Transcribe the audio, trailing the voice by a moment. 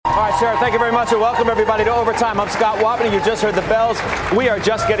All right, Sarah, thank you very much, and welcome everybody to Overtime. I'm Scott Wapner. You just heard the bells. We are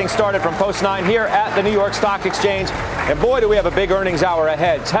just getting started from Post 9 here at the New York Stock Exchange. And boy, do we have a big earnings hour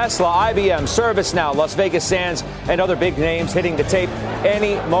ahead. Tesla, IBM, ServiceNow, Las Vegas Sands, and other big names hitting the tape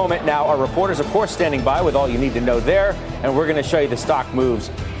any moment now. Our reporters, of course, standing by with all you need to know there. And we're going to show you the stock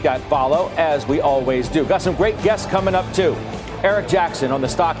moves that follow, as we always do. Got some great guests coming up, too. Eric Jackson on the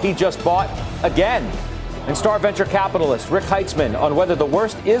stock he just bought again. And star venture capitalist Rick Heitzman on whether the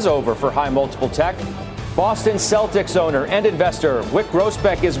worst is over for high multiple tech. Boston Celtics owner and investor Wyc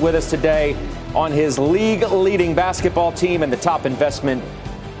Grousbeck is with us today on his league-leading basketball team and the top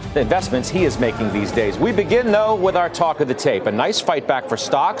investments he is making these days. We begin, though, with our talk of the tape. A nice fight back for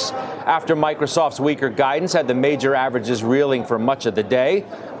stocks after Microsoft's weaker guidance had the major averages reeling for much of the day.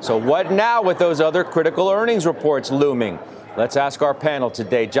 So what now with those other critical earnings reports looming? Let's ask our panel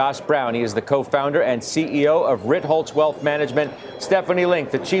today. Josh Brown, he is the co-founder and CEO of Ritholtz Wealth Management. Stephanie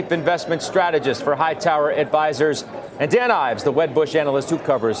Link, the chief investment strategist for Hightower Advisors. And Dan Ives, the Wedbush analyst who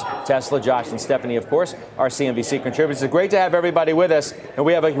covers Tesla. Josh and Stephanie, of course, our CNBC contributors. It's great to have everybody with us. And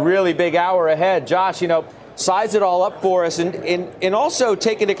we have a really big hour ahead. Josh, size it all up for us and also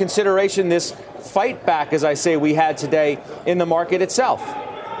take into consideration this fight back, as I say, we had today in the market itself.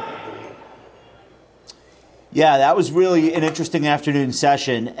 Yeah, that was really an interesting afternoon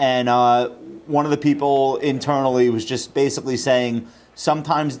session. And one of the people internally was just basically saying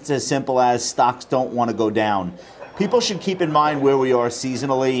sometimes it's as simple as stocks don't want to go down. People should keep in mind where we are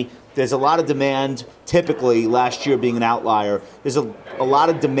seasonally. There's a lot of demand, typically last year being an outlier. There's a lot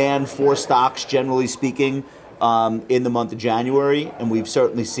of demand for stocks, generally speaking, in the month of January. And we've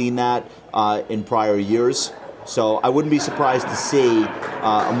certainly seen that in prior years. So I wouldn't be surprised to see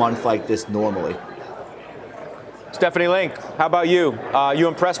a month like this normally. Stephanie Link, how about you? You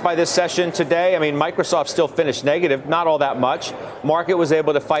impressed by this session today? I mean, Microsoft still finished negative, not all that much. Market was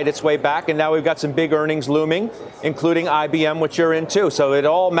able to fight its way back, and now we've got some big earnings looming, including IBM, which you're in too. So it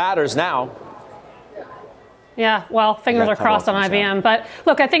all matters now. Yeah, well, fingers are crossed on IBM. But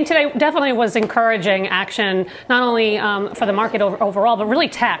look, I think today definitely was encouraging action, not only for the market overall, but really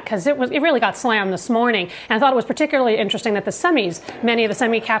tech, because it really got slammed this morning. And I thought it was particularly interesting that the semis, many of the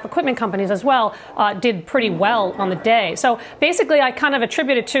semi-cap equipment companies as well, did pretty well on the day. So basically, I kind of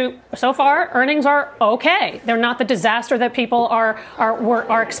attribute it to, so far, earnings are okay. They're not the disaster that people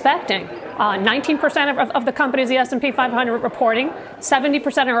are expecting. 19% of the companies, the S&P 500 reporting,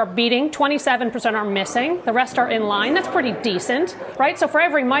 70% are beating, 27% are missing. The rest are in line. That's pretty decent, right? So for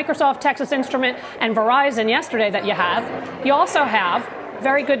every Microsoft, Texas Instrument, and Verizon yesterday that you also have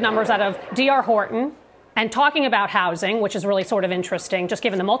very good numbers out of D.R. Horton. And talking about housing, which is really sort of interesting, just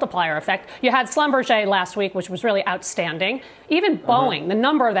given the multiplier effect, you had Schlumberger last week, which was really outstanding. Even Boeing,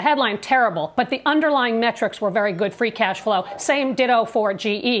 the headline, terrible, but the underlying metrics were very good, free cash flow. Same ditto for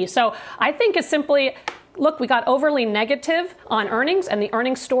GE. So I think it's simply, look, we got overly negative on earnings, and the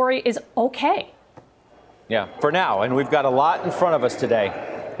earnings story is okay. Yeah, for now. And we've got a lot in front of us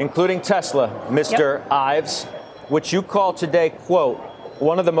today, including Tesla, Mr. Ives, which you call today, quote,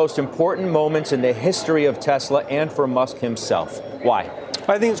 one of the most important moments in the history of Tesla and for Musk himself. Why?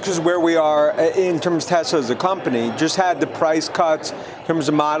 I think it's because where we are in terms of Tesla as a company, just had the price cuts in terms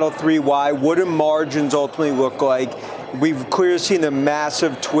of Model 3 Y. What do margins ultimately look like? We've clearly seen the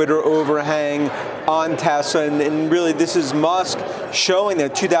massive Twitter overhang on Tesla, and really this is Musk showing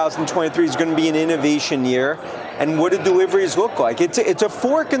that 2023 is going to be an innovation year. And what do deliveries look like? It's a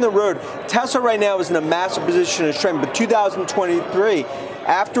fork in the road. Tesla right now is in a massive position of strength, but 2023,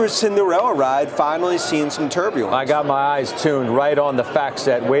 after a Cinderella ride, finally seeing some turbulence. I got my eyes tuned right on the fact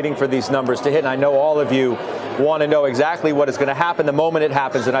set, waiting for these numbers to hit. And I know all of you want to know exactly what is going to happen the moment it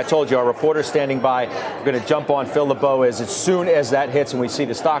happens. And I told you, our reporter's standing by. We're going to jump on Phil LeBeau as soon as that hits and we see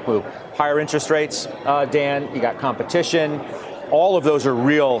the stock move. Higher interest rates, Dan, you got competition. All of those are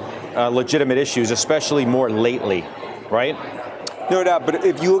real legitimate issues, especially more lately, right? No doubt, but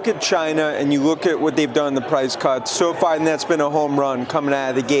if you look at China and you look at what they've done in the price cuts, so far and that's been a home run coming out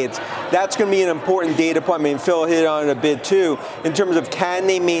of the gates. That's going to be an important data point. I mean, Phil hit on it a bit too, in terms of can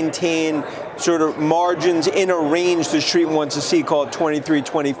they maintain sort of margins in a range the street wants to see, call it 23,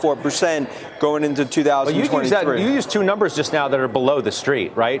 24% going into 2023. Well, you used two numbers just now that are below the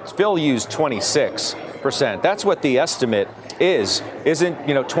street, right? Phil used 26%. That's what the estimate Isn't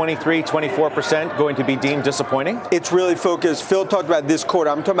 23, 24% going to be deemed disappointing? It's really focused. Phil talked about this quarter.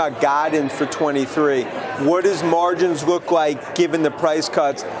 I'm talking about guidance for 23. What does margins look like given the price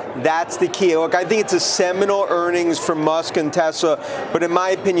cuts? That's the key. Look, I think it's a seminal earnings for Musk and Tesla, but in my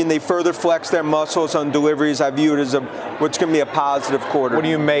opinion, they further flex their muscles on deliveries. I view it as what's going to be a positive quarter. What do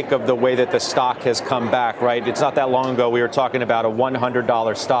you make of the way that the stock has come back, right? It's not that long ago we were talking about a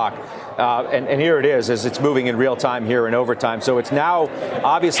 $100 stock. And here it is as it's moving in real time here in overtime. So it's now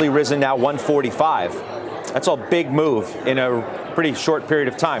obviously risen now 145. That's a big move in a pretty short period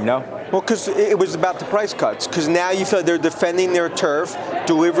of time, no? Well, because it was about the price cuts. Because now you feel like they're defending their turf.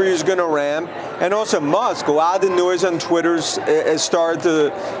 Delivery is going to ramp. And also Musk, a lot of the noise on Twitter has started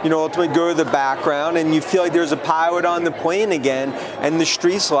to, ultimately go to the background. And you feel like there's a pilot on the plane again. And the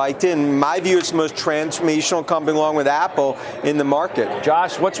streets liked it. And in my view, it's the most transformational company along with Apple in the market.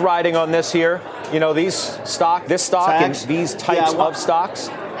 Josh, what's riding on this here? This stock and these types of stocks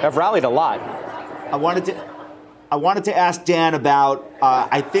have rallied a lot. I wanted to ask Dan about,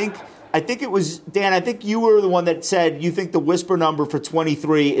 I think it was, Dan, I think you were the one that said you think the whisper number for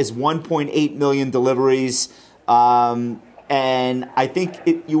 23 is 1.8 million deliveries. And I think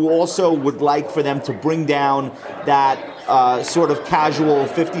you also would like for them to bring down that sort of casual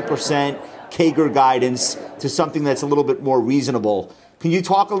 50% CAGR guidance to something that's a little bit more reasonable. Can you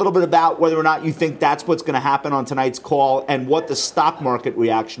talk a little bit about whether or not you think that's what's going to happen on tonight's call and what the stock market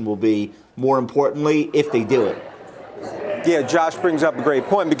reaction will be, more importantly, if they do it? Yeah, Josh brings up a great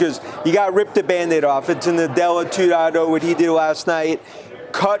point because you got to rip the Band-Aid off. It's in the Della 2.0, what he did last night.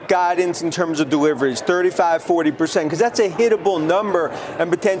 Cut guidance in terms of deliveries, 35, 40%, because that's a hittable number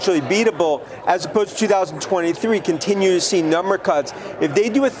and potentially beatable, as opposed to 2023, continue to see number cuts. If they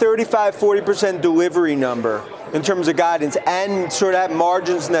do a 35, 40% delivery number in terms of guidance and sort of have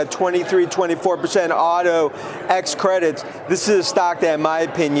margins in that 23, 24% auto X credits, this is a stock that, in my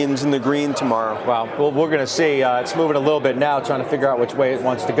opinion, is in the green tomorrow. Well, we're going to see. It's moving a little bit now, trying to figure out which way it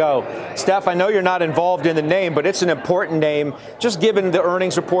wants to go. Steph, I know you're not involved in the name, but it's an important name. Just given the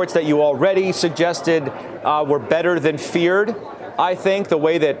earnings reports that you already suggested were better than feared, I think the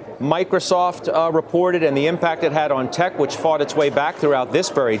way that Microsoft reported and the impact it had on tech, which fought its way back throughout this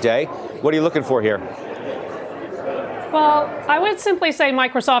very day. What are you looking for here? Well, I would simply say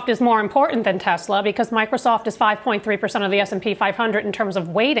Microsoft is more important than Tesla because Microsoft is 5.3% of the S&P 500 in terms of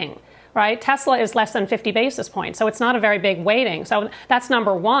weighting, right? Tesla is less than 50 basis points, so it's not a very big weighting. So that's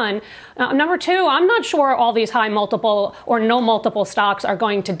number one. Number two, I'm not sure all these high multiple or no multiple stocks are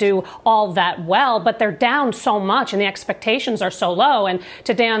going to do all that well, but they're down so much and the expectations are so low. And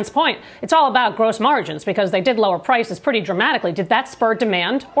to Dan's point, it's all about gross margins because they did lower prices pretty dramatically. Did that spur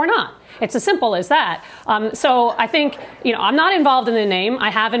demand or not? It's as simple as that. So I think, I'm not involved in the name. I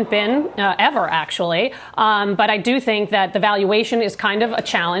haven't been ever, actually. But I do think that the valuation is kind of a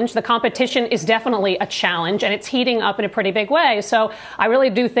challenge. The competition is definitely a challenge, and it's heating up in a pretty big way. So I really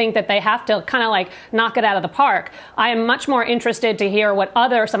do think that they have to kind of knock it out of the park. I am much more interested to hear what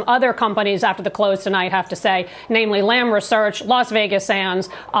some other companies after the close tonight have to say, namely Lam Research, Las Vegas Sands,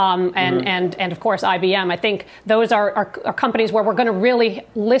 and of course IBM. I think those are companies where we're going to really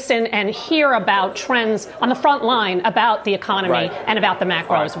listen and hear about trends on the front line about the economy and about the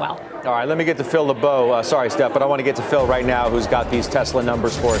macro as well. All right, let me get to Phil LeBeau. Sorry, Steph, but I want to get to Phil right now, who's got these Tesla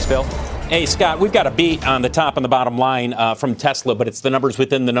numbers for us. Phil? Hey, Scott, we've got a beat on the top and the bottom line from Tesla, but it's the numbers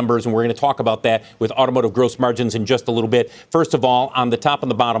within the numbers, and we're going to talk about that with automotive gross margins in just a little bit. First of all, on the top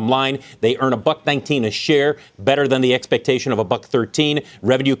and the bottom line, they earn $1.19 a share, better than the expectation of $1.13.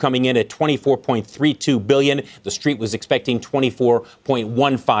 Revenue coming in at $24.32 billion. The street was expecting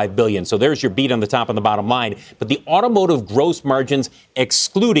 $24.15 billion. So there's your beat on the top and the bottom line. But the automotive gross margins,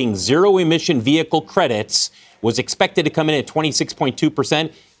 excluding zero-emission vehicle credits, was expected to come in at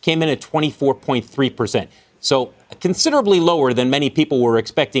 26.2%. Came in at 24.3%. So considerably lower than many people were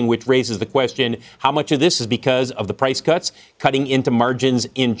expecting, which raises the question, how much of this is because of the price cuts, cutting into margins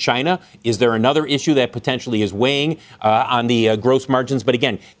in China? Is there another issue that potentially is weighing on the gross margins? But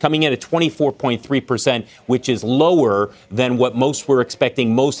again, coming in at 24.3%, which is lower than what most were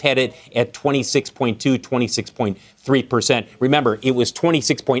expecting. Most had it at 26.2, 26.3%. Remember, it was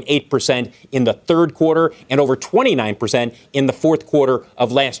 26.8% in the third quarter and over 29% in the fourth quarter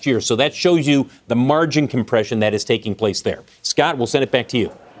of last year. So that shows you the margin compression that is taking place there. Scott, we'll send it back to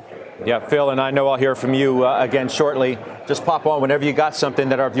you. Yeah, Phil, and I know I'll hear from you again shortly. Just pop on whenever you got something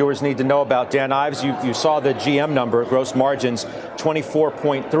that our viewers need to know about. Dan Ives, you saw the GM number, gross margins,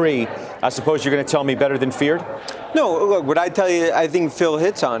 24.3. I suppose you're going to tell me better than feared? No, look, what I tell you, I think Phil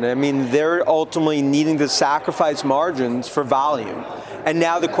hits on it. I mean, they're ultimately needing to sacrifice margins for volume. And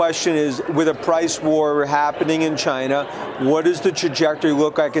now the question is, with a price war happening in China, what does the trajectory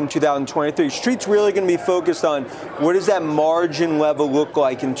look like in 2023? Street's really going to be focused on what does that margin level look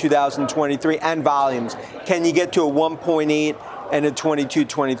like in 2023 and volumes. Can you get to a 1.8 and a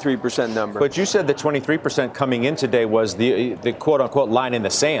 23% number? But you said the 23% coming in today was the quote-unquote line in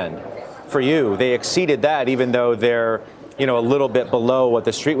the sand for you. They exceeded that, even though they're a little bit below what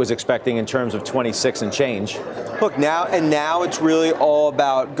the street was expecting in terms of 26 and change. Look, now it's really all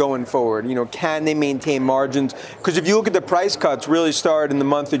about going forward. Can they maintain margins? Because if you look at the price cuts, really started in the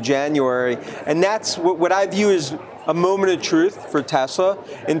month of January, and that's what I view as a moment of truth for Tesla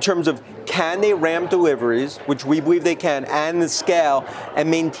in terms of can they ramp deliveries, which we believe they can, and the scale, and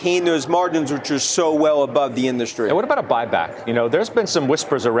maintain those margins, which are so well above the industry. And what about a buyback? There's been some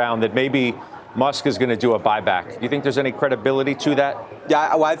whispers around that maybe Musk is going to do a buyback. Do you think there's any credibility to that?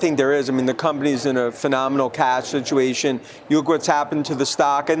 Yeah, well, I think there is. I mean, the company's in a phenomenal cash situation. You look what's happened to the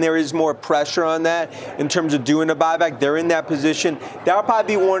stock, and there is more pressure on that in terms of doing a buyback. They're in that position. That'll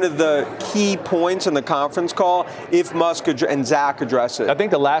probably be one of the key points in the conference call if Musk and Zach address it. I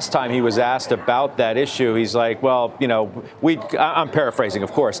think the last time he was asked about that issue, he's like, well, I'm paraphrasing,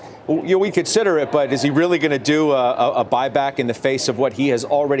 of course. We consider it, but is he really going to do a buyback in the face of what he has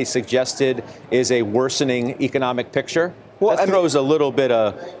already suggested is a worsening economic picture? Well, that throws a little bit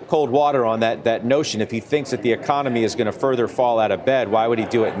of cold water on that notion. If he thinks that the economy is going to further fall out of bed, why would he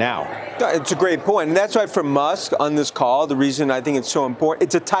do it now? It's a great point. And that's why for Musk on this call, the reason I think it's so important,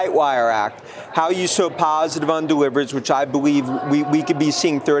 it's a tight wire act. How are you so positive on deliveries, which I believe we could be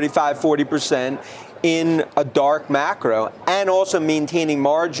seeing 35, 40% in a dark macro, and also maintaining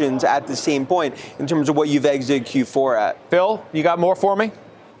margins at the same point in terms of what you've exited Q4 at. Phil, you got more for me?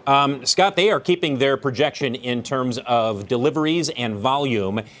 Scott, they are keeping their projection in terms of deliveries and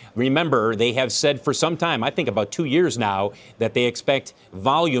volume. Remember, they have said for some time, I think about 2 years now, that they expect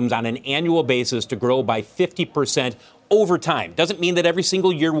volumes on an annual basis to grow by 50% over time. Doesn't mean that every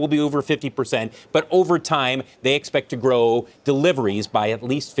single year will be over 50%, but over time, they expect to grow deliveries by at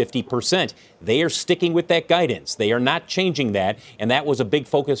least 50%. They are sticking with that guidance. They are not changing that, and that was a big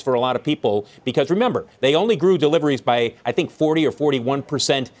focus for a lot of people because, remember, they only grew deliveries by, I think, 40 or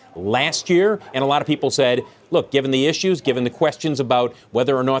 41% last year, and a lot of people said, look, given the issues, given the questions about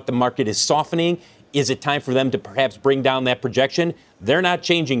whether or not the market is softening, is it time for them to perhaps bring down that projection? They're not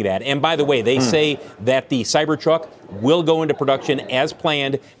changing that. And by the way, they say that the Cybertruck will go into production as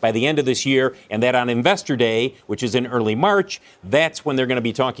planned by the end of this year, and that on Investor Day, which is in early March, that's when they're going to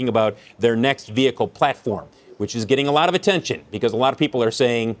be talking about their next vehicle platform, which is getting a lot of attention because a lot of people are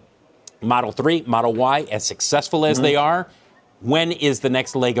saying Model 3, Model Y, as successful as they are, when is the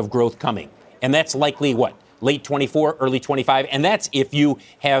next leg of growth coming? And that's likely what? Late 24, early 25, and that's if you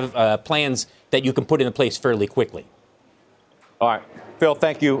have plans that you can put into place fairly quickly. All right. Phil,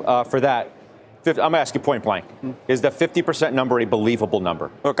 thank you for that. I'm going to ask you point blank. Is the 50% number a believable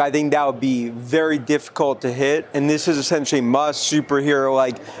number? Look, I think that would be very difficult to hit. And this is essentially Musk superhero,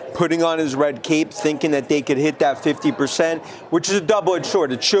 like putting on his red cape, thinking that they could hit that 50%, which is a double-edged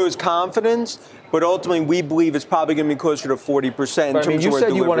sword. It shows confidence, but ultimately we believe it's probably going to be closer to 40%. But, you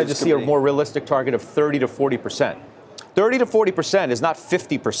said you wanted to see a more realistic target of 30 to 40%. 30 to 40% is not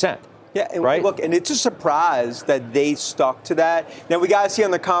 50%. Yeah, and right? Look, and it's a surprise that they stuck to that. Now, we got to see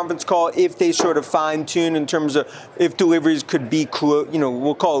on the conference call if they sort of fine-tune in terms of if deliveries could be,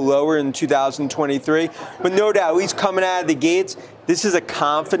 we'll call it lower in 2023. But no doubt, at least coming out of the gates, this is a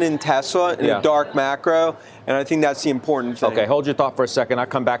confident Tesla in a dark macro, and I think that's the important thing. Okay, hold your thought for a second. I'll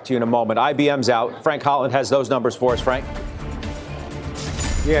come back to you in a moment. IBM's out. Frank Holland has those numbers for us. Frank?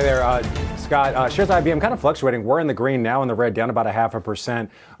 Yeah, there, Scott. Shares of IBM kind of fluctuating. We're in the green, now in the red, down about 0.5%.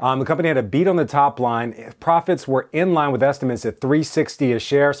 The company had a beat on the top line. Profits were in line with estimates at $3.60 a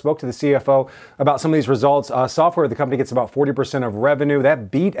share. Spoke to the CFO about some of these results. Software, the company gets about 40% of revenue. That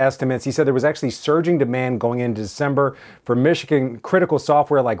beat estimates. He said there was actually surging demand going into December for mission critical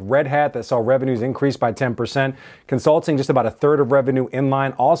software like Red Hat that saw revenues increase by 10%. Consulting, just about a third of revenue in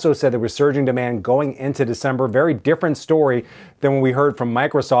line. Also said there was surging demand going into December. Very different story than when we heard from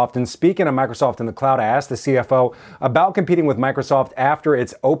Microsoft. And speaking of Microsoft in the cloud, I asked the CFO about competing with Microsoft after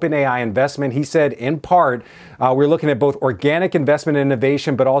its OpenAI investment. He said, in part, we're looking at both organic investment and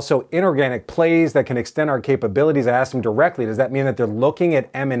innovation, but also inorganic plays that can extend our capabilities. I asked him directly, does that mean that they're looking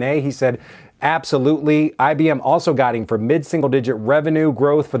at M&A? He said, Absolutely. IBM also guiding for mid-single-digit revenue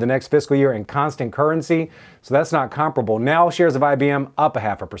growth for the next fiscal year in constant currency. So that's not comparable. Now shares of IBM up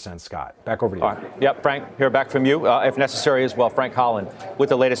 0.5%, Scott. Back over to you. All right. Yep, Frank, hear back from you, if necessary as well. Frank Holland with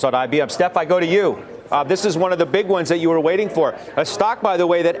the latest on IBM. Steph, I go to you. This is one of the big ones that you were waiting for. A stock, by the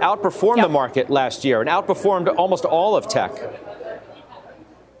way, that outperformed the market last year and outperformed almost all of tech.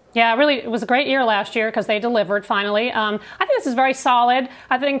 Yeah, really, it was a great year last year because they delivered finally. I think this is very solid.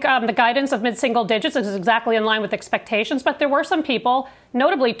 I think the guidance of mid-single digits is exactly in line with expectations, but there were some people,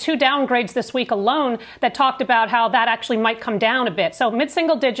 notably 2 downgrades this week alone, that talked about how that actually might come down a bit. So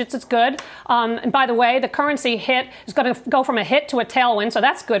mid-single digits is good. And by the way, the currency hit is going to go from a hit to a tailwind, so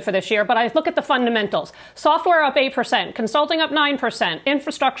that's good for this year. But I look at the fundamentals. Software up 8%, consulting up 9%,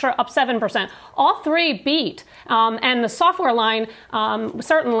 infrastructure up 7%. All three beat. And the software line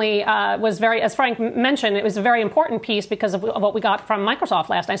certainly was very, as Frank mentioned, it was a very important piece because of what we got from Microsoft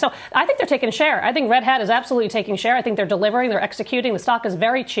last night. So I think they're taking share. I think Red Hat is absolutely taking share. I think they're delivering, they're executing. The stock is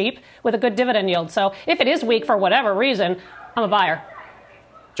very cheap with a good dividend yield. So if it is weak for whatever reason, I'm a buyer.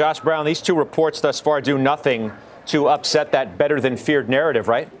 Josh Brown, these two reports thus far do nothing to upset that better than feared narrative,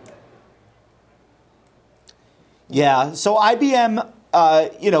 right? Yeah. So IBM,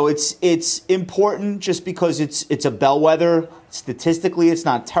 it's important just because it's a bellwether. Statistically, it's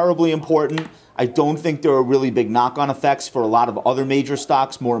not terribly important. I don't think there are really big knock-on effects for a lot of other major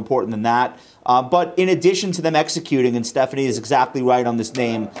stocks, more important than that. But in addition to them executing, and Stephanie is exactly right on this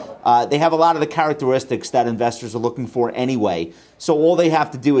name, they have a lot of the characteristics that investors are looking for anyway. So all they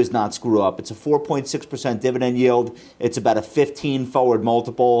have to do is not screw up. It's a 4.6% dividend yield. It's about a 15 forward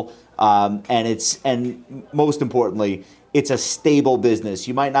multiple. And most importantly, it's a stable business.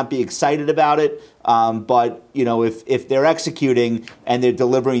 You might not be excited about it, but if they're executing and they're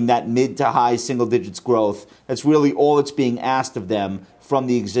delivering that mid to high single digits growth, that's really all that's being asked of them from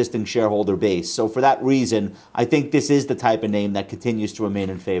the existing shareholder base. So for that reason, I think this is the type of name that continues to remain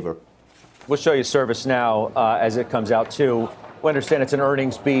in favor. We'll show you ServiceNow as it comes out too. We understand it's an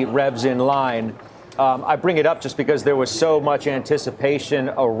earnings beat, revs in line. I bring it up just because there was so much anticipation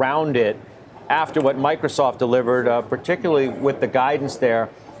around it after what Microsoft delivered, particularly with the guidance there.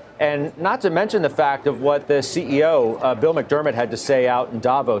 And not to mention the fact of what the CEO, Bill McDermott, had to say out in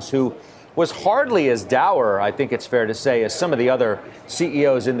Davos, who was hardly as dour, I think it's fair to say, as some of the other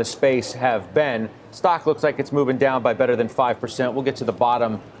CEOs in the space have been. Stock looks like it's moving down by better than 5%. We'll get to the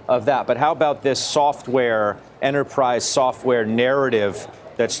bottom of that. But how about this software, enterprise software narrative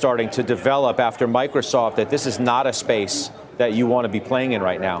that's starting to develop after Microsoft, that this is not a space that you want to be playing in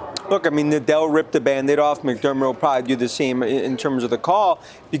right now? Look, I mean, Dell ripped the Band-Aid off. McDermott will probably do the same in terms of the call,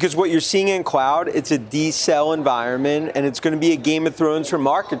 because what you're seeing in cloud, it's a decel environment, and it's going to be a Game of Thrones for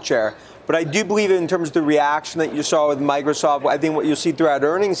market share. But I do believe in terms of the reaction that you saw with Microsoft, I think what you'll see throughout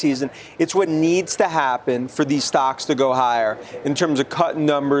earnings season, it's what needs to happen for these stocks to go higher in terms of cutting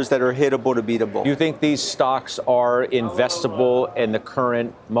numbers that are hittable to beatable. Do you think these stocks are investable in the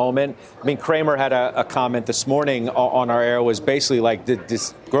current moment? I mean, Kramer had a comment this morning on our air, was basically like,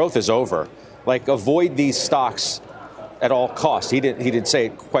 this growth is over. Like, avoid these stocks at all costs. He didn't say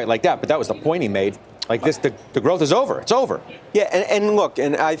it quite like that, but that was the point he made. Like this, the growth is over. It's over. Yeah, and look,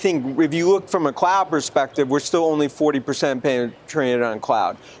 and I think if you look from a cloud perspective, we're still only 40% penetrated on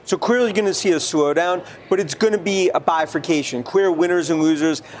cloud. So clearly you're going to see a slowdown, but it's going to be a bifurcation. Clear winners and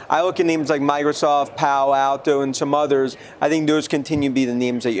losers. I look at names like Microsoft, Palo Alto, and some others. I think those continue to be the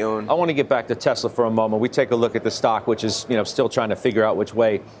names that you own. I want to get back to Tesla for a moment. We take a look at the stock, which is still trying to figure out which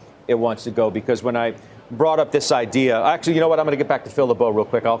way it wants to go, because when I brought up this idea, actually, you know what? I'm going to get back to Phil LeBeau real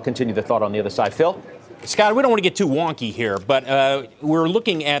quick. I'll continue the thought on the other side. Phil? Scott, we don't want to get too wonky here, but we're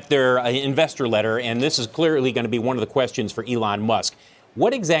looking at their investor letter, and this is clearly going to be one of the questions for Elon Musk.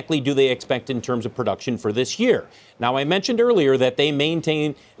 What exactly do they expect in terms of production for this year? Now, I mentioned earlier that they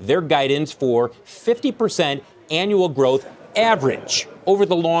maintain their guidance for 50% annual growth average over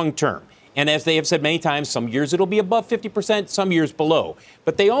the long term. And as they have said many times, some years it'll be above 50%, some years below.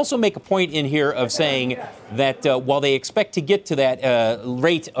 But they also make a point in here of saying that while they expect to get to that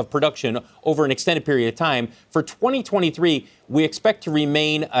rate of production over an extended period of time, for 2023, we expect to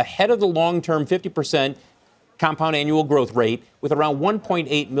remain ahead of the long-term 50% compound annual growth rate with around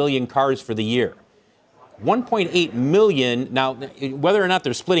 1.8 million cars for the year. 1.8 million. Now, whether or not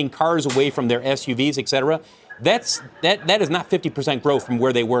they're splitting cars away from their SUVs, et cetera, that is not 50% growth from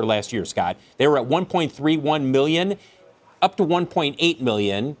where they were last year, Scott. They were at 1.31 million, up to 1.8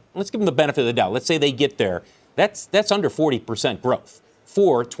 million. Let's give them the benefit of the doubt. Let's say they get there. That's under 40% growth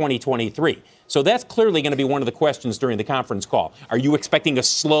for 2023. So that's clearly going to be one of the questions during the conference call. Are you expecting a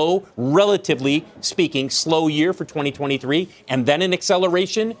slow, relatively speaking, slow year for 2023 and then an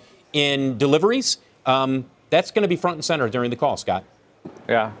acceleration in deliveries, that's going to be front and center during the call, Scott.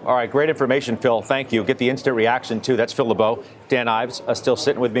 Yeah. All right. Great information, Phil. Thank you. Get the instant reaction, too. That's Phil LeBeau. Dan Ives still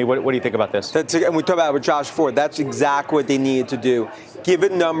sitting with me. What do you think about this? And we talked about it with Josh Ford. That's exactly what they needed to do. Give a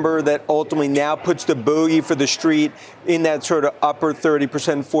number that ultimately now puts the bogey for the street in that sort of upper 30%,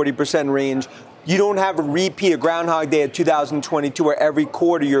 40% range. You don't have a repeat of Groundhog Day of 2022 where every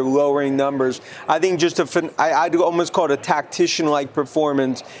quarter you're lowering numbers. I think just I'd almost call it a tactician-like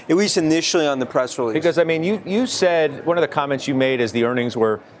performance, at least initially on the press release. Because, I mean, you said one of the comments you made as the earnings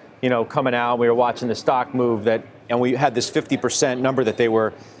were, coming out, we were watching the stock move and we had this 50% number that they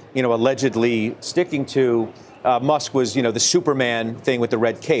were, allegedly sticking to. Musk was, the Superman thing with the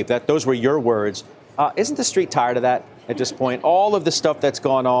red cape. Those were your words. Isn't the street tired of that at this point? All of the stuff that's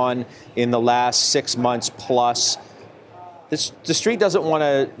gone on in the last 6 months plus, the street doesn't want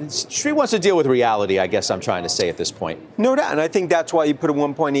to. The street wants to deal with reality, I guess I'm trying to say at this point. No doubt, and I think that's why you put a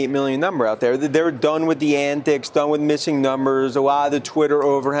 1.8 million number out there. They're done with the antics, done with missing numbers, a lot of the Twitter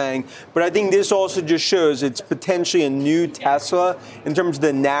overhang. But I think this also just shows it's potentially a new Tesla in terms of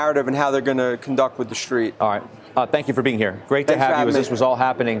the narrative and how they're going to conduct with the street. All right. Thank you for being here. Great to have you as this was all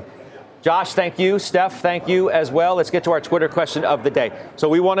happening. Josh, thank you. Steph, thank you as well. Let's get to our Twitter question of the day. So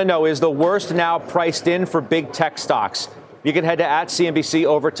we want to know, is the worst now priced in for big tech stocks? You can head to @CNBC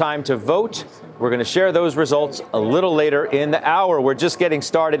Overtime to vote. We're going to share those results a little later in the hour. We're just getting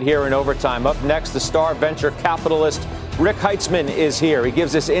started here in Overtime. Up next, the star venture capitalist Rick Heitzmann is here. He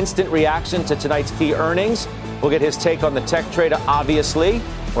gives us instant reaction to tonight's key earnings. We'll get his take on the tech trader, obviously.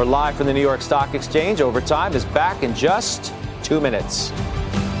 We're live from the New York Stock Exchange. Overtime is back in just 2 minutes.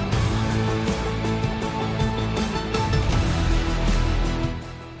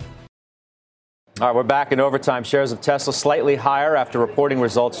 All right, we're back in Overtime. Shares of Tesla slightly higher after reporting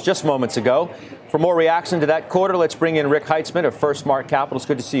results just moments ago. For more reaction to that quarter, let's bring in Rick Heitzmann of First Mark Capital. It's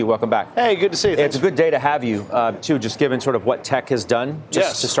good to see you. Welcome back. Hey, good to see you. It's a good day to have you, too, just given sort of what tech has done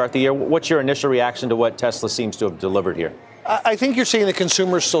just to start the year. What's your initial reaction to what Tesla seems to have delivered here? I think you're seeing the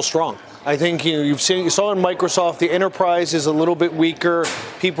consumer is still strong. I think you saw in Microsoft the enterprise is a little bit weaker.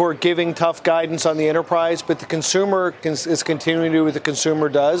 People are giving tough guidance on the enterprise, but the consumer is continuing to do what the consumer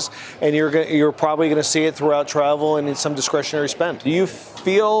does, and you're probably going to see it throughout travel and in some discretionary spend. Do you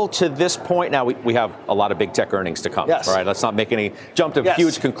feel to this point now we have a lot of big tech earnings to come? Yes. All right, let's not make any jump to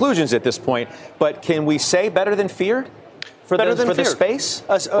huge conclusions at this point. But can we say better than feared for the space,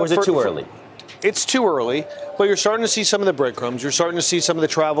 or is it too early? It's too early, but you're starting to see some of the breadcrumbs. You're starting to see some of the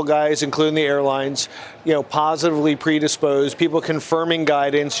travel guys, including the airlines, positively predisposed, people confirming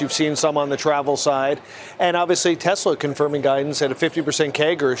guidance. You've seen some on the travel side. And obviously Tesla confirming guidance at a 50%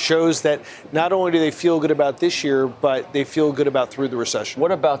 CAGR shows that not only do they feel good about this year, but they feel good about through the recession.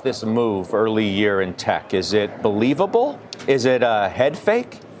 What about this move early year in tech? Is it believable? Is it a head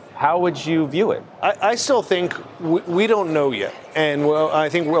fake? How would you view it? I still think we don't know yet. And I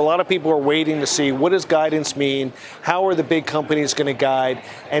think a lot of people are waiting to see what does guidance mean? How are the big companies going to guide?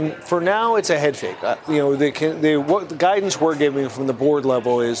 And for now, it's a head fake. What the guidance we're giving from the board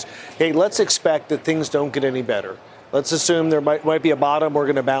level is, hey, let's expect that things don't get any better. Let's assume there might be a bottom. We're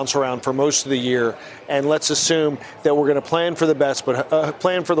going to bounce around for most of the year, and let's assume that we're going to plan for the best, but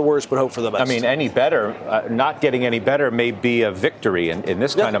plan for the worst, but hope for the best. I mean, any better, not getting any better may be a victory in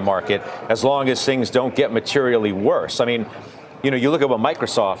this kind of market, as long as things don't get materially worse. I mean, you look at what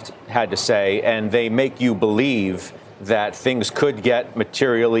Microsoft had to say, and they make you believe that things could get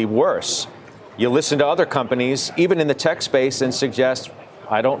materially worse. You listen to other companies, even in the tech space, and suggest,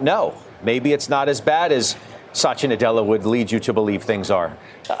 I don't know, maybe it's not as bad as Satya Nadella would lead you to believe things are.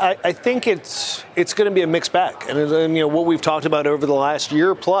 I think it's going to be a mixed bag, and what we've talked about over the last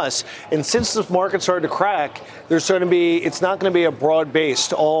year plus, and since the market started to crack, it's not going to be a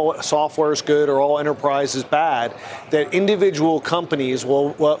broad-based all software is good or all enterprise is bad. That individual companies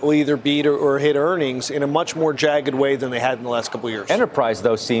will either beat or hit earnings in a much more jagged way than they had in the last couple of years. Enterprise,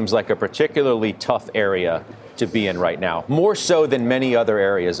 though, seems like a particularly tough area to be in right now, more so than many other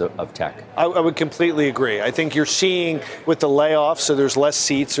areas of tech. I would completely agree. I think you're seeing with the layoffs, so there's less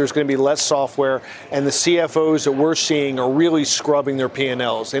seats, there's going to be less software, and the CFOs that we're seeing are really scrubbing their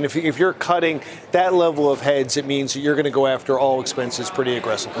P&Ls. And if you're cutting that level of heads, it means that you're going to go after all expenses pretty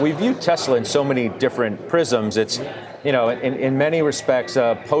aggressively. We view Tesla in so many different prisms. It's, in many respects,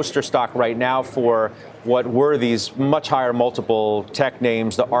 a poster stock right now for what were these much higher multiple tech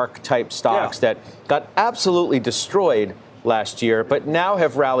names, the ARK-type stocks that got absolutely destroyed last year, but now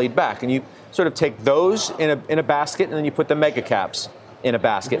have rallied back. And you sort of take those in a basket, and then you put the mega caps in a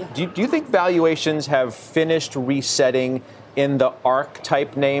basket. Do you think valuations have finished resetting in the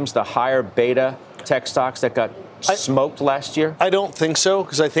ARK-type names, the higher beta tech stocks that got smoked last year? I don't think so,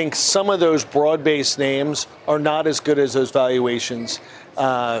 because I think some of those broad-based names are not as good as those valuations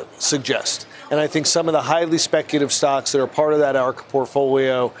suggest. And I think some of the highly speculative stocks that are part of that ARK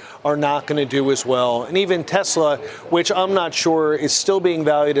portfolio are not going to do as well. And even Tesla, which I'm not sure is still being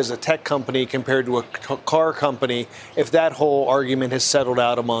valued as a tech company compared to a car company, if that whole argument has settled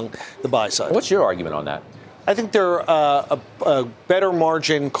out among the buy side. What's your argument on that? I think they're a better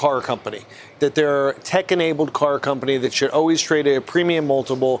margin car company, that they're a tech-enabled car company that should always trade at a premium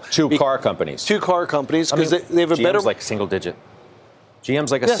multiple. Two car companies, because they have a GM's better... like single digit.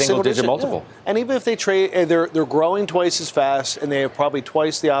 GM's like a single digit multiple. Yeah. And even if they trade, they're growing twice as fast, and they have probably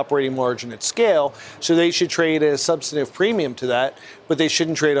twice the operating margin at scale, so they should trade at a substantive premium to that, but they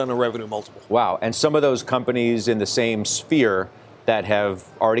shouldn't trade on a revenue multiple. Wow. And some of those companies in the same sphere that have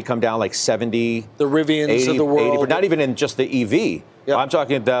already come down like 70, the Rivians 80, of the world. 80, but not even in just the EV. Yep. I'm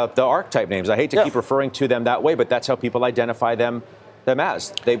talking about the ARK type names. I hate to keep referring to them that way, but that's how people identify them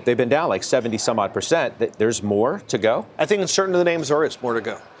as. They've been down like 70 some odd percent. There's more to go. I think in certain of the names there is more to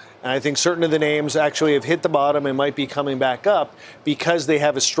go. And I think certain of the names actually have hit the bottom and might be coming back up because they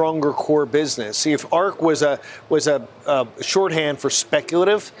have a stronger core business. See, if ARK was a shorthand for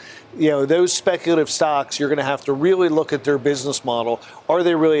speculative, those speculative stocks, you're going to have to really look at their business model. Are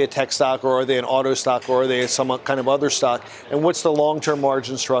they really a tech stock, or are they an auto stock, or are they some kind of other stock? And what's the long-term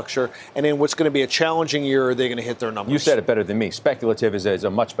margin structure? And in what's going to be a challenging year, are they going to hit their numbers? You said it better than me. Speculative is a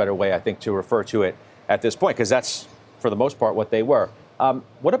much better way, I think, to refer to it at this point, because that's, for the most part, what they were.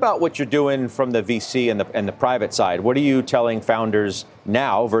 What about what you're doing from the VC and the private side? What are you telling founders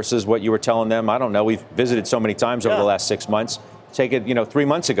now versus what you were telling them? I don't know. We've visited so many times over the last 6 months. Take it, 3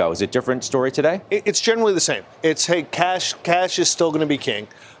 months ago. Is it a different story today? It's generally the same. It's, hey, cash is still going to be king.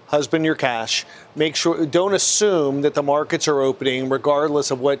 Husband your cash. Make sure, don't assume that the markets are opening, regardless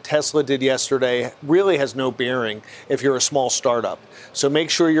of what Tesla did yesterday, really has no bearing if you're a small startup. So make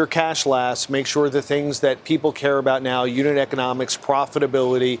sure your cash lasts. Make sure the things that people care about now, unit economics,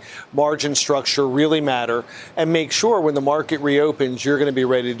 profitability, margin structure, really matter. And make sure when the market reopens, you're going to be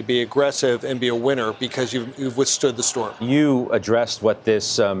ready to be aggressive and be a winner because you've withstood the storm. You addressed what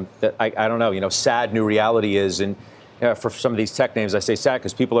this, I don't know, sad new reality is. And for some of these tech names, I say sad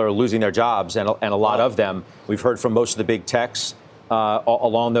because people are losing their jobs, and a lot of them. We've heard from most of the big techs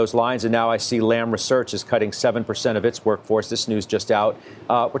along those lines, and now I see Lam Research is cutting 7% of its workforce. This news just out.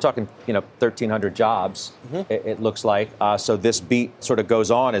 We're talking, 1,300 jobs, it looks like. So this beat sort of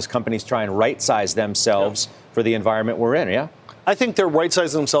goes on as companies try and right-size themselves for the environment we're in, yeah? I think they're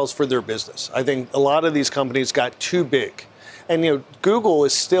right-sizing themselves for their business. I think a lot of these companies got too big. And, Google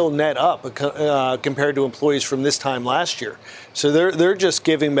is still net up compared to employees from this time last year. So they're just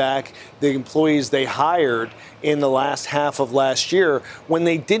giving back the employees they hired in the last half of last year when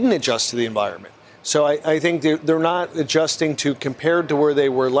they didn't adjust to the environment. So I think they're not adjusting to compared to where they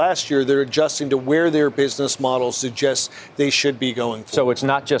were last year. They're adjusting to where their business model suggests they should be going forward. So it's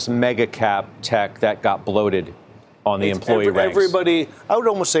not just mega cap tech that got bloated on the employee ranks. Everybody, I would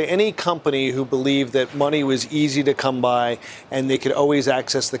almost say any company who believed that money was easy to come by and they could always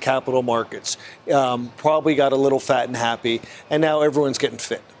access the capital markets probably got a little fat and happy, and now everyone's getting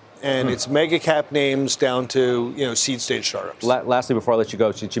fit. And it's mega cap names down to seed stage startups. Lastly, before I let you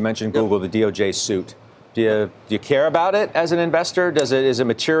go, since you mentioned Google, the DOJ suit. Do you care about it as an investor? Is it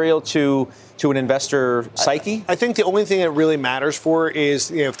material to an investor psyche? I think the only thing that really matters for is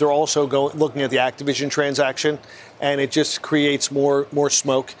if they're also looking at the Activision transaction, and it just creates more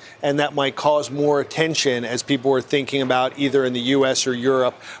smoke, and that might cause more attention as people are thinking about either in the U.S. or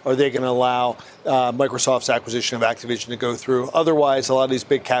Europe, are they going to allow Microsoft's acquisition of Activision to go through? Otherwise, a lot of these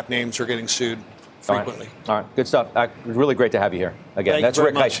big cap names are getting sued frequently. All right. Good stuff. Really great to have you here again. That's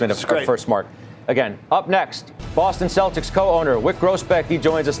Rick Heitzmann of First Mark. Again, up next, Boston Celtics co-owner Wyc Grousbeck. He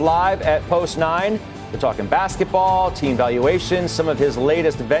joins us live at Post 9. We're talking basketball, team valuations, some of his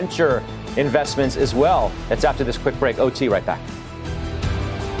latest venture investments as well. That's after this quick break. OT, right back.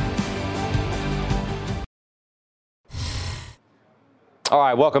 All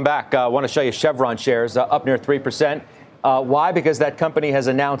right, welcome back. I want to show you Chevron shares up near 3%. Why? Because that company has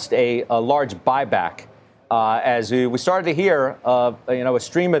announced a large buyback. As we started to hear, a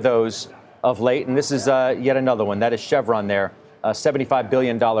stream of those of late, and this is yet another one. That is Chevron there, a $75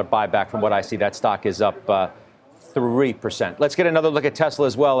 billion buyback. From what I see, that stock is up 3%. Let's get another look at Tesla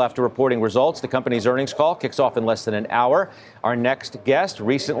as well after reporting results. The company's earnings call kicks off in less than an hour. Our next guest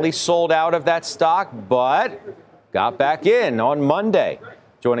recently sold out of that stock, but got back in on Monday.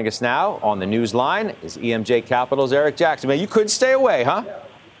 Joining us now on the news line is EMJ Capital's Eric Jackson. Man, you couldn't stay away, huh?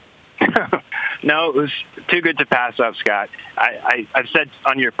 No, it was too good to pass up, Scott. I've said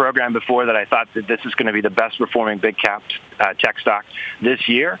on your program before that I thought that this is going to be the best performing big cap tech stock this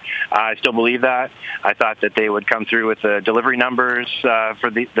year. I still believe that. I thought that they would come through with the delivery numbers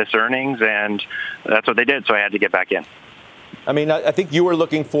for this earnings, and that's what they did, so I had to get back in. I mean, I think you were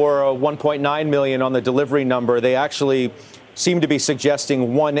looking for 1.9 million on the delivery number. They actually seem to be suggesting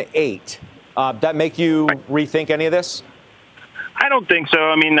 1.8. That make you rethink any of this? I don't think so.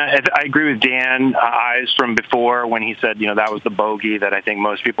 I mean, I agree with Dan Ives from before when he said, that was the bogey that I think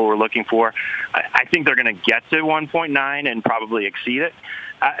most people were looking for. I think they're going to get to 1.9 and probably exceed it.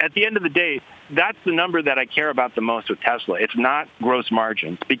 At the end of the day, that's the number that I care about the most with Tesla. It's not gross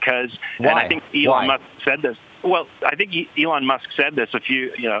margins because, and I think Elon Musk said this. Well, I think Elon Musk said this a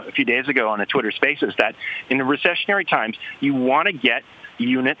few days ago on the Twitter Spaces that in the recessionary times, you want to get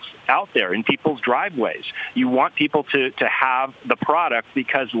units out there in people's driveways. You want people to have the product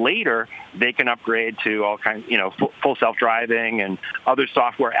because later they can upgrade to all kinds, full self-driving and other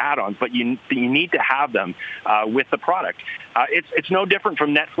software add-ons, but you need to have them with the product. It's no different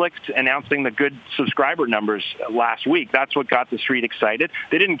from Netflix announcing the good subscriber numbers last week. That's what got the street excited.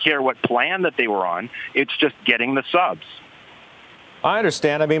 They didn't care what plan that they were on. It's just getting the subs. I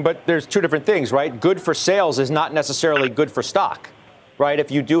understand. I mean, but there's two different things, right? Good for sales is not necessarily good for stock. Right?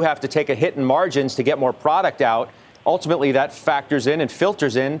 If you do have to take a hit in margins to get more product out, ultimately that factors in and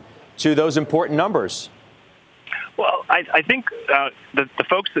filters in to those important numbers. Well, I think the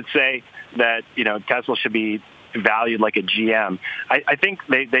folks that say that, Tesla should be valued like a GM, I think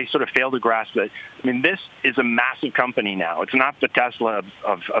they sort of fail to grasp that. I mean, this is a massive company now. It's not the Tesla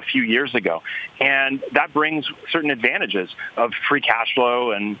of a few years ago. And that brings certain advantages of free cash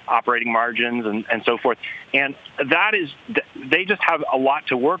flow and operating margins and so forth. And they just have a lot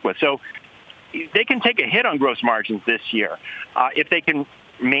to work with. So they can take a hit on gross margins this year if they can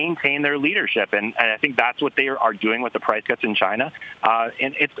maintain their leadership, and I think that's what they are doing with the price cuts in China.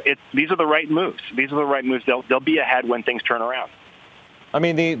 And these are the right moves. These are the right moves. They'll be ahead when things turn around. I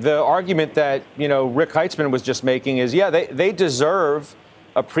mean, the argument that Rick Heitzman was just making is, they deserve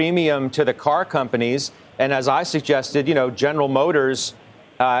a premium to the car companies, and as I suggested, General Motors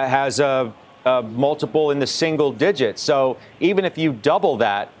has a multiple in the single digits. So even if you double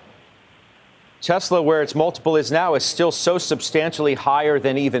that, Tesla, where its multiple is now, is still so substantially higher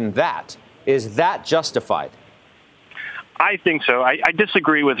than even that. Is that justified? I think so. I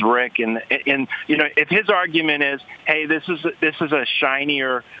disagree with Rick. And if his argument is, hey, this is a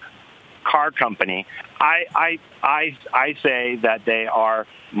shinier car company, I say that they are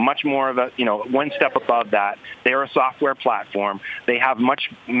much more of a, one step above that. They are a software platform. They have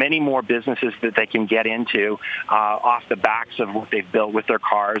many more businesses that they can get into off the backs of what they've built with their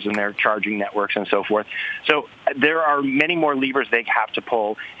cars and their charging networks and so forth. So there are many more levers they have to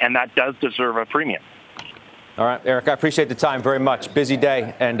pull, and that does deserve a premium. All right, Eric, I appreciate the time very much. Busy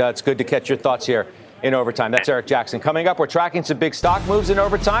day, and it's good to catch your thoughts here in overtime. That's Eric Jackson. Coming up, we're tracking some big stock moves in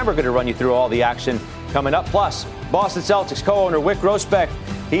overtime. We're going to run you through all the action coming up. Plus, Boston Celtics co-owner Wyc Grousbeck,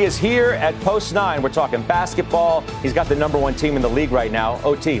 he is here at Post 9. We're talking basketball. He's got the #1 team in the league right now.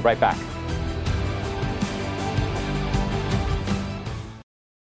 OT, right back.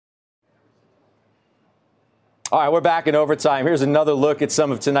 All right, we're back in overtime. Here's another look at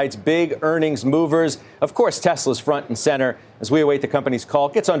some of tonight's big earnings movers. Of course, Tesla's front and center as we await the company's call.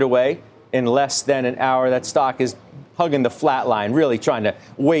 It gets underway in less than an hour. That stock is hugging the flat line, really trying to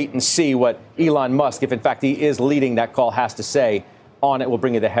wait and see what Elon Musk, if in fact he is leading that call, has to say on it. We'll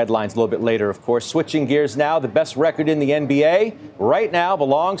bring you the headlines a little bit later, of course. Switching gears now, the best record in the NBA right now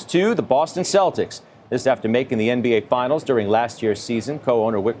belongs to the Boston Celtics. This after making the NBA Finals during last year's season.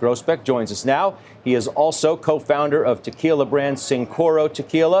 Co-owner Wyc Grousbeck joins us now. He is also co-founder of tequila brand Cincoro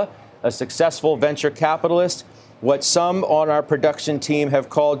Tequila, a successful venture capitalist. What some on our production team have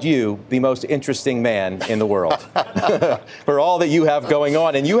called you the most interesting man in the world for all that you have going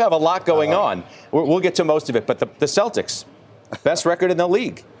on. And you have a lot going on. We'll get to most of it. But the Celtics, best record in the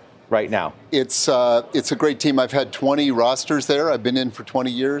league right now. It's a great team. I've had 20 rosters there. I've been in for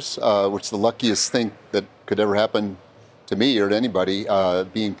 20 years, which is the luckiest thing that could ever happen to me or to anybody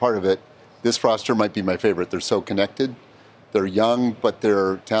being part of it. This roster might be my favorite. They're so connected. They're young, but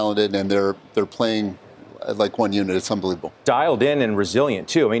they're talented, and they're playing like one unit. It's unbelievable. Dialed in and resilient,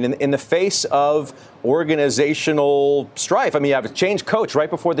 too. I mean, in the face of organizational strife, I mean, you have a change coach right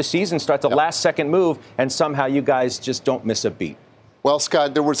before the season starts, a last-second move, and somehow you guys just don't miss a beat. Well,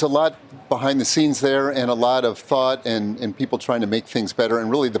 Scott, there was a lot behind the scenes there and a lot of thought and people trying to make things better.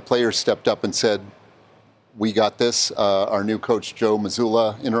 And really the players stepped up and said, we got this. Our new coach, Joe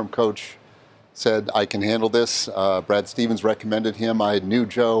Mazzulla, interim coach, said, I can handle this. Brad Stevens recommended him. I knew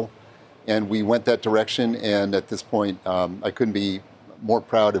Joe. and we went that direction. And at this point, I couldn't be more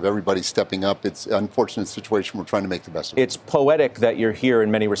proud of everybody stepping up. It's an unfortunate situation. We're trying to make the best of it. It's poetic that you're here in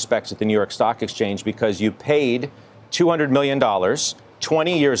many respects at the New York Stock Exchange because you paid $200 million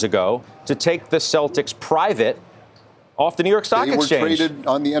 20 years ago to take the Celtics private off the New York Stock Exchange. They were traded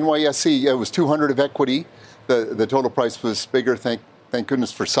on the NYSE. It was 200 of equity. The total price was bigger. Thank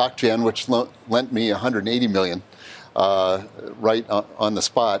goodness for SocGen, which lent me $180 million right on the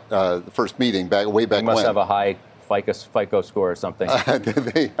spot. The first meeting way back when. You must have a high FICO score or something. I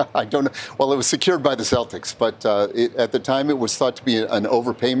don't know. Well, it was secured by the Celtics, but at the time it was thought to be an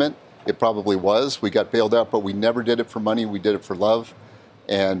overpayment. It probably was. We got bailed out, but we never did it for money. We did it for love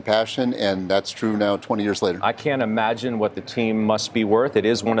and passion, and that's true now 20 years later. I can't imagine what the team must be worth. It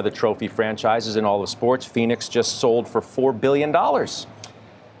is one of the trophy franchises in all of sports. Phoenix just sold for $4 billion.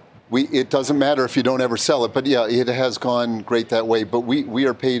 It doesn't matter if you don't ever sell it, but yeah, it has gone great that way. But we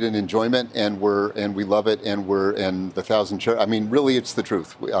are paid in enjoyment, and we love it, and the 1,000 shares. I mean, really, it's the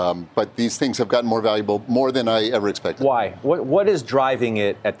truth. But these things have gotten more valuable, more than I ever expected. Why? What is driving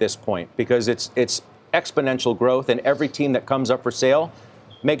it at this point? Because it's exponential growth, and every team that comes up for sale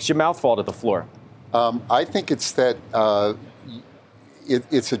makes your mouth fall to the floor. I think it's that.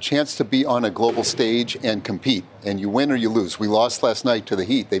 It's a chance to be on a global stage and compete, and you win or you lose. We lost last night to the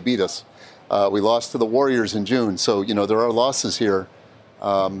Heat. They beat us. We lost to the Warriors in June. So, there are losses here.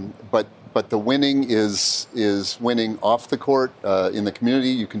 But the winning is winning off the court, in the community.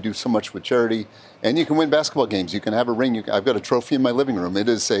 You can do so much with charity, and you can win basketball games. You can have a ring. I've got a trophy in my living room. It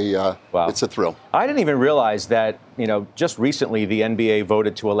is it's a thrill. I didn't even realize that, just recently the NBA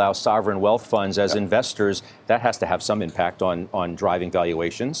voted to allow sovereign wealth funds as investors. That has to have some impact on driving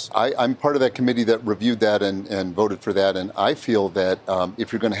valuations. I'm part of that committee that reviewed that and voted for that. And I feel that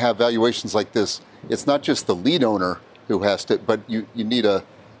if you're going to have valuations like this, it's not just the lead owner who has to, but you need a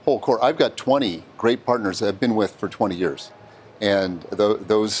whole core. I've got 20 great partners that I've been with for 20 years. And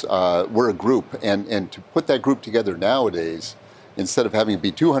those we're a group. And to put that group together nowadays, instead of having it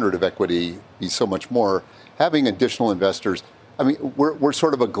be 200 of equity, be so much more, having additional investors. I mean, we're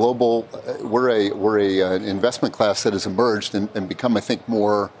sort of a global, an investment class that has emerged and become, I think,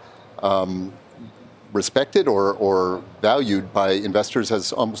 more respected or valued by investors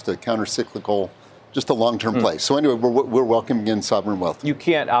as almost a counter-cyclical, just a long-term play. So anyway, we're welcoming in sovereign wealth. You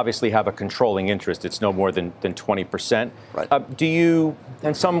can't obviously have a controlling interest. It's no more than 20%. Right. Do you,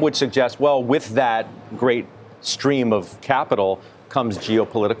 and some would suggest, well, with that great stream of capital comes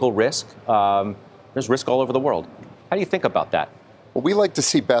geopolitical risk. There's risk all over the world. How do you think about that? Well, we like to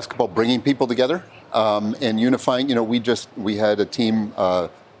see basketball bringing people together and unifying. We had a team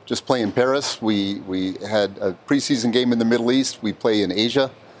just play in Paris. We had a preseason game in the Middle East. We play in Asia.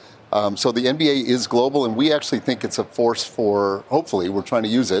 So the NBA is global, and we actually think it's a force for, hopefully, we're trying to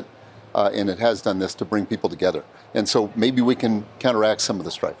use it, and it has done this to bring people together. And so maybe we can counteract some of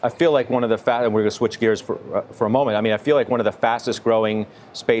the strife. I feel like one of the and we're going to switch gears for a moment. I mean, I feel like one of the fastest growing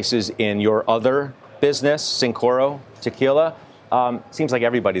spaces in your other business, Cincoro Tequila. Seems like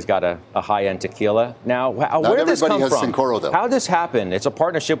everybody's got a high-end tequila now. Where did this come from? Not everybody has Cincoro, though. How did this happen? It's a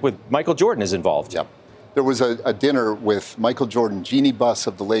partnership with Michael Jordan is involved. Yep. There was a dinner with Michael Jordan, Jeannie Buss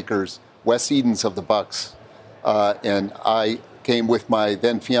of the Lakers, Wes Edens of the Bucks, and I came with my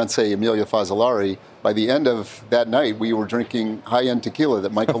then fiancée, Amelia Fazzolari. By the end of that night, we were drinking high-end tequila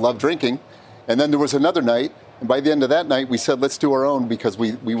that Michael loved drinking. And then there was another night, and by the end of that night, we said, let's do our own because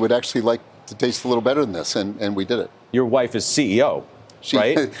we would actually like to taste a little better than this, and we did it. Your wife is CEO,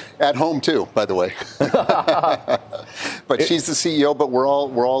 right? At home, too, by the way. But she's the CEO, but we're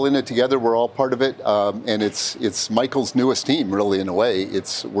all in it together. We're all part of it, and it's Michael's newest team, really, in a way.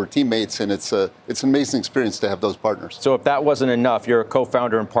 We're teammates, and it's an amazing experience to have those partners. So if that wasn't enough, you're a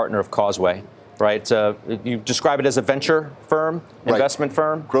co-founder and partner of Causeway, right? You describe it as a venture firm, investment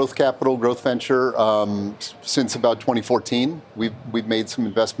firm? Growth capital, growth venture. Since about 2014, we've made some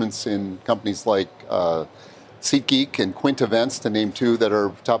investments in companies like SeatGeek and Quint Events, to name two that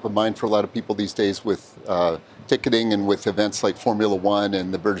are top of mind for a lot of people these days with ticketing and with events like Formula One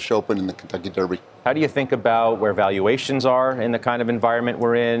and the British Open and the Kentucky Derby. How do you think about where valuations are in the kind of environment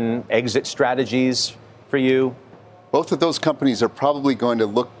we're in, exit strategies for you? Both of those companies are probably going to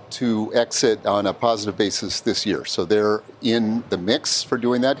look to exit on a positive basis this year. So they're in the mix for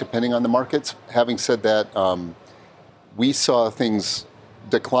doing that, depending on the markets. Having said that, we saw things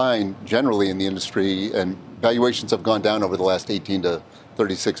decline generally in the industry, and valuations have gone down over the last 18 to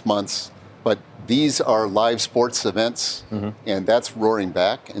 36 months. But these are live sports events, and that's roaring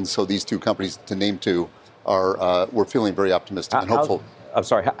back. And so these two companies, to name two, we're feeling very optimistic and hopeful. I'm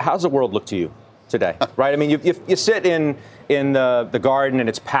sorry, how's the world look to you today, right? I mean, you sit in the garden and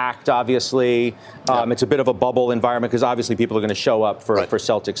it's packed, obviously. It's a bit of a bubble environment because obviously people are going to show up for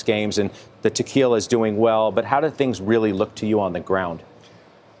Celtics games, and the tequila is doing well. But how do things really look to you on the ground?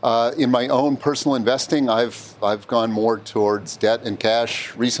 In my own personal investing, I've gone more towards debt and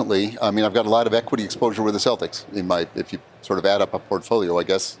cash recently. I mean, I've got a lot of equity exposure with the Celtics if you sort of add up a portfolio, I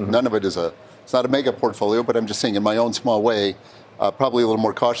guess. Mm-hmm. None of it it's not a mega portfolio, but I'm just saying in my own small way, probably a little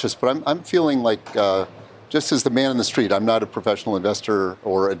more cautious. But I'm feeling like, just as the man in the street, I'm not a professional investor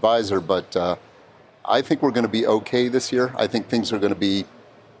or advisor, but I think we're going to be okay this year. I think things are going to be,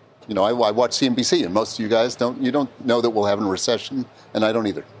 I watch CNBC, and most of you guys don't know that we'll have a recession, and I don't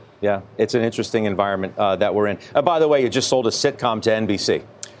either. Yeah, it's an interesting environment that we're in. By the way, you just sold a sitcom to NBC.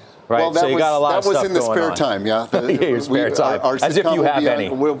 Right, well, so you got a lot of stuff that was in the spare on. Time, yeah. Your spare time, as if you have any.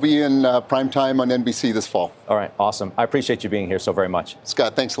 We'll be in prime time on NBC this fall. All right, awesome. I appreciate you being here so very much.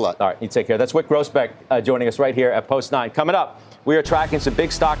 Scott, thanks a lot. All right, you take care. That's Wyc Grousbeck joining us right here at Post 9. Coming up, we are tracking some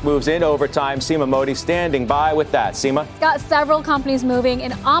big stock moves in overtime. Seema Modi standing by with that. Seema? Got several companies moving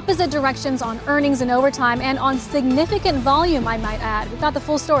in opposite directions on earnings in overtime and on significant volume, I might add. We've got the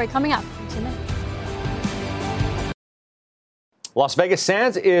full story coming up in 2 minutes. Las Vegas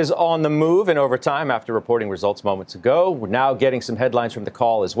Sands is on the move in overtime after reporting results moments ago. We're now getting some headlines from the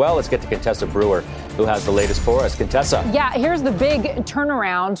call as well. Let's get to Contessa Brewer, who has the latest for us. Contessa. Yeah, here's the big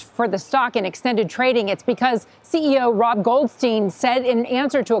turnaround for the stock in extended trading. It's because CEO Rob Goldstein said in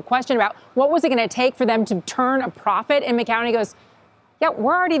answer to a question about what was it going to take for them to turn a profit in Macau, he goes, yeah,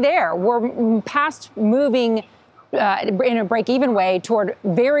 we're already there. We're past moving in a break-even way toward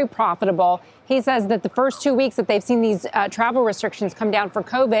very profitable. He says that the first 2 weeks that they've seen these travel restrictions come down for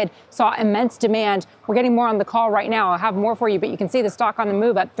COVID saw immense demand. We're getting more on the call right now. I'll have more for you, but you can see the stock on the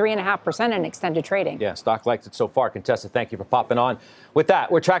move at 3.5% in extended trading. Yeah, stock likes it so far. Contessa, thank you for popping on. With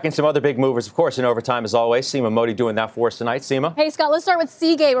that, we're tracking some other big movers, of course, in overtime as always. Seema Modi doing that for us tonight. Seema? Hey, Scott, let's start with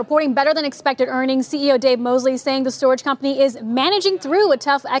Seagate reporting better than expected earnings. CEO Dave Mosley saying the storage company is managing through a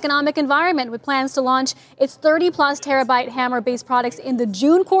tough economic environment with plans to launch its 30-plus terabyte HAMR-based products in the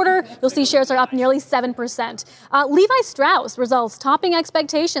June quarter. You'll see shares are up nearly 7%. Levi Strauss results topping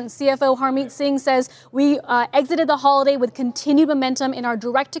expectations. CFO Harmeet Singh says we exited the holiday with continued momentum in our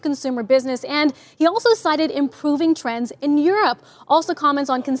direct-to-consumer business, and he also cited improving trends in Europe. Also comments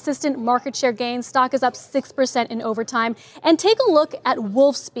on consistent market share gains. Stock is up 6% in overtime. And take a look at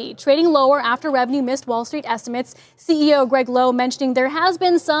Wolfspeed, trading lower after revenue missed Wall Street estimates. CEO Greg Lowe mentioning there has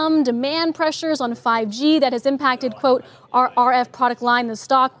been some demand pressures on 5G that has impacted, quote, our RF product line. The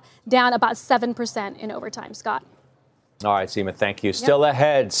stock down about 7% in overtime. Scott. All right, Seema, thank you. Still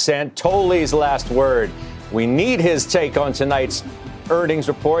ahead, Santoli's last word. We need his take on tonight's earnings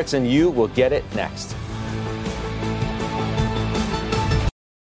reports, and you will get it next.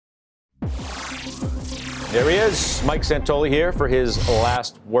 There he is, Mike Santoli here for his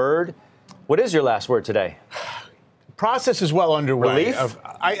last word. What is your last word today? Process is well underway. Relief?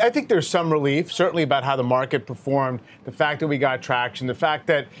 I think there's some relief, certainly about how the market performed, the fact that we got traction, the fact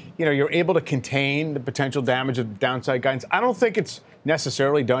that you're able to contain the potential damage of the downside guidance. I don't think it's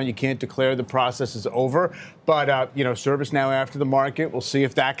necessarily done. You can't declare the process is over, but ServiceNow after the market, we'll see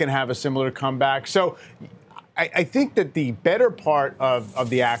if that can have a similar comeback. So I think that the better part of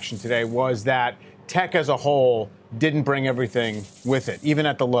the action today was that tech as a whole didn't bring everything with it, even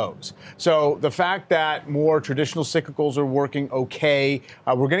at the lows. So the fact that more traditional cyclicals are working okay,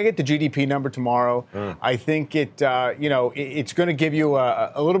 we're going to get the GDP number tomorrow. I think it's going to give you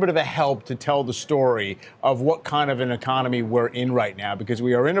a little bit of a help to tell the story of what kind of an economy we're in right now, because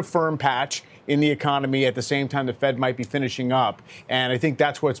we are in a firm patch in the economy. At the same time, the Fed might be finishing up. And I think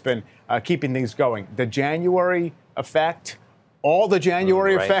that's what's been keeping things going. The January effect, all the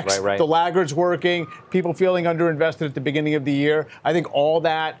January effects, the laggards working, people feeling underinvested at the beginning of the year. I think all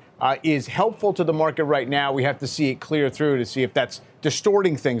that is helpful to the market right now. We have to see it clear through to see if that's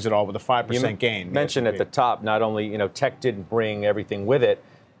distorting things at all with a 5% gain. You mentioned at the top, not only, tech didn't bring everything with it.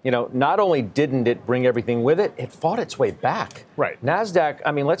 Not only didn't it bring everything with it, it fought its way back. Right.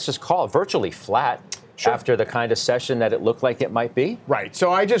 NASDAQ, let's just call it virtually flat after the kind of session that it looked like it might be. Right.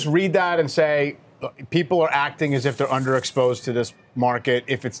 So I just read that and say, people are acting as if they're underexposed to this market,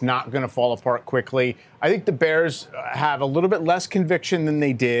 if it's not going to fall apart quickly. I think the bears have a little bit less conviction than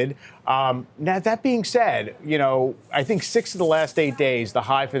they did. Now, that being said, I think 6 of the last 8 days, the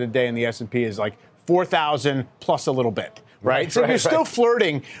high for the day in the S&P is like 4,000 plus a little bit, right? So you're still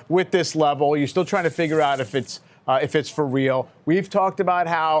flirting with this level. You're still trying to figure out if it's for real. We've talked about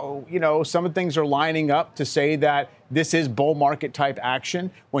how, some of the things are lining up to say that this is bull market type action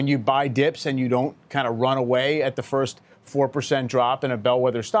when you buy dips and you don't kind of run away at the first 4% drop in a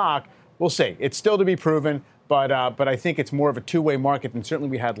bellwether stock. we'll see. It's still to be proven, but I think it's more of a two-way market than certainly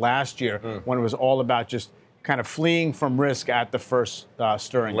we had last year when it was all about just kind of fleeing from risk at the first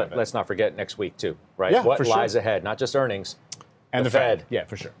stirring. Let's not forget next week, too, right? Yeah, what for lies sure. ahead, not just earnings. And the Fed. Yeah,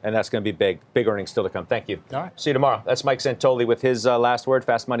 for sure. And that's going to be big earnings still to come. Thank you. All right. See you tomorrow. That's Mike Santoli with his last word.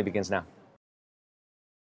 Fast Money begins now.